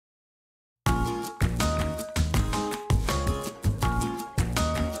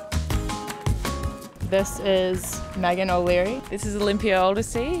This is Megan O'Leary. This is Olympia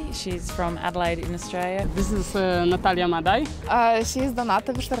Oldesy. She's from Adelaide in Australia. This is Natalia Madaj. She's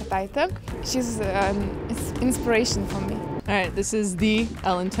Donata Vyštartajtek. She's an inspiration for me. All right, this is the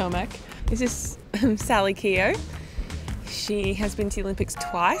Ellen Tomek. This is Sally Keogh. She has been to the Olympics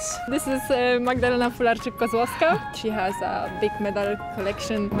twice. This is Magdalena Fularczyk-Kozłowska. She has a big medal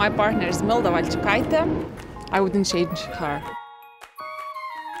collection. My partner is Milda Valčukaitė. I wouldn't change her.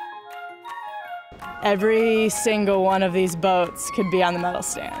 Every single one of these boats could be on the medal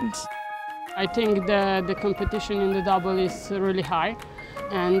stand. I think the competition in the double is really high,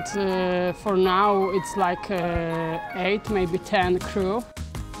 and for now it's like 8, maybe 10 crew.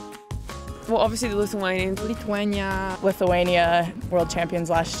 Well, obviously the Lithuanians. Lithuania, world champions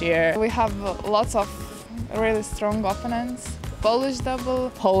last year. We have lots of really strong opponents. Polish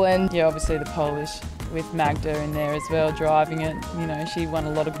double. Poland, yeah, obviously the Polish with Magda in there as well, driving it. You know, she won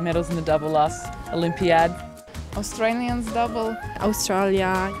a lot of medals in the double last Olympiad. Australians double.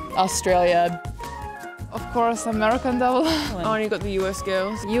 Australia. Australia. Of course, American double. Oh, and you've got the US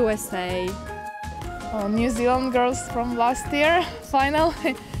girls. USA. New Zealand girls from last year, final,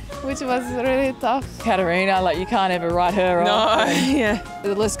 which was really tough. Katarina, like you can't ever write her off. No, yeah.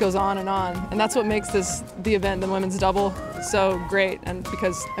 The list goes on, and that's what makes the event, the women's double, so great. And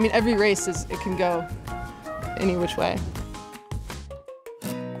because I mean, every race it can go any which way.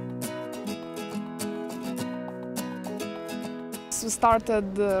 We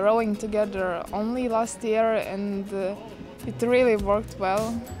started rowing together only last year, and it really worked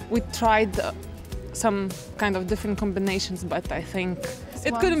well. We tried some kind of different combinations, but I think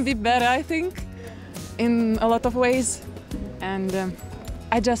it couldn't be better, I think, in a lot of ways. And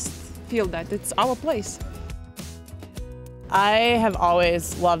I just feel that it's our place. I have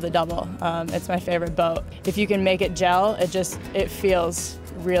always loved the double. It's my favorite boat. If you can make it gel, it feels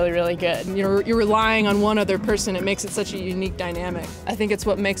really, really good. You're relying on one other person. It makes it such a unique dynamic. I think it's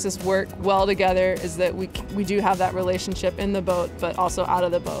what makes us work well together is that we do have that relationship in the boat, but also out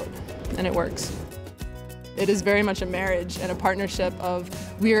of the boat, and it works. It is very much a marriage and a partnership of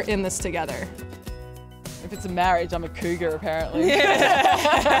we're in this together. If it's a marriage, I'm a cougar apparently.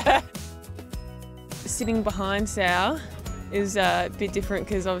 Yeah. Sitting behind Sal is a bit different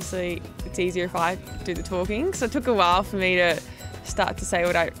because obviously it's easier if I do the talking. So it took a while for me to start to say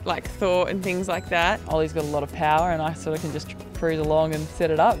what I thought and things like that. Ollie's got a lot of power and I sort of can just cruise along and set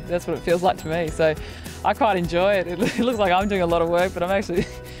it up. That's what it feels like to me. So I quite enjoy it. It looks like I'm doing a lot of work, but I'm actually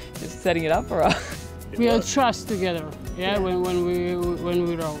just setting it up for her. We all trust together, yeah. When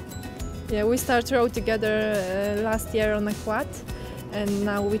we row. Yeah, we started row together last year on a quad, and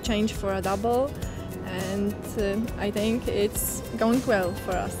now we change for a double, and I think it's going well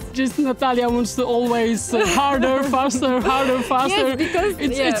for us. Just Natalia wants to always harder, faster, harder, faster.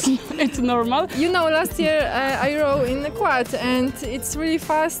 Yes, because it's normal. You know, last year I row in a quad, and it's really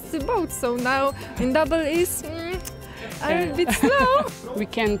fast boat. So now in double is a bit slow. We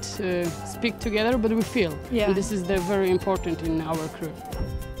can't speak together, but we feel. Yeah. And this is very important in our crew.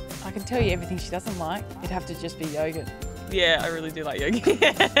 I can tell you everything she doesn't like. It'd have to just be yogurt. Yeah, I really do like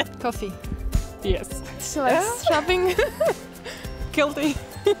yoga. Coffee. Yes. She likes shopping. Guilty.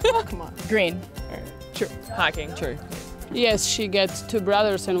 Come on. Green. True. Hiking. True. Yes, she gets 2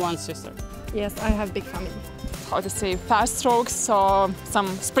 brothers and 1 sister. Yes, I have big family. How to say, fast strokes or some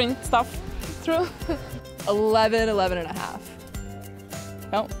sprint stuff. True. 11 and a half.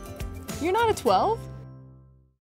 Oh. You're not a 12?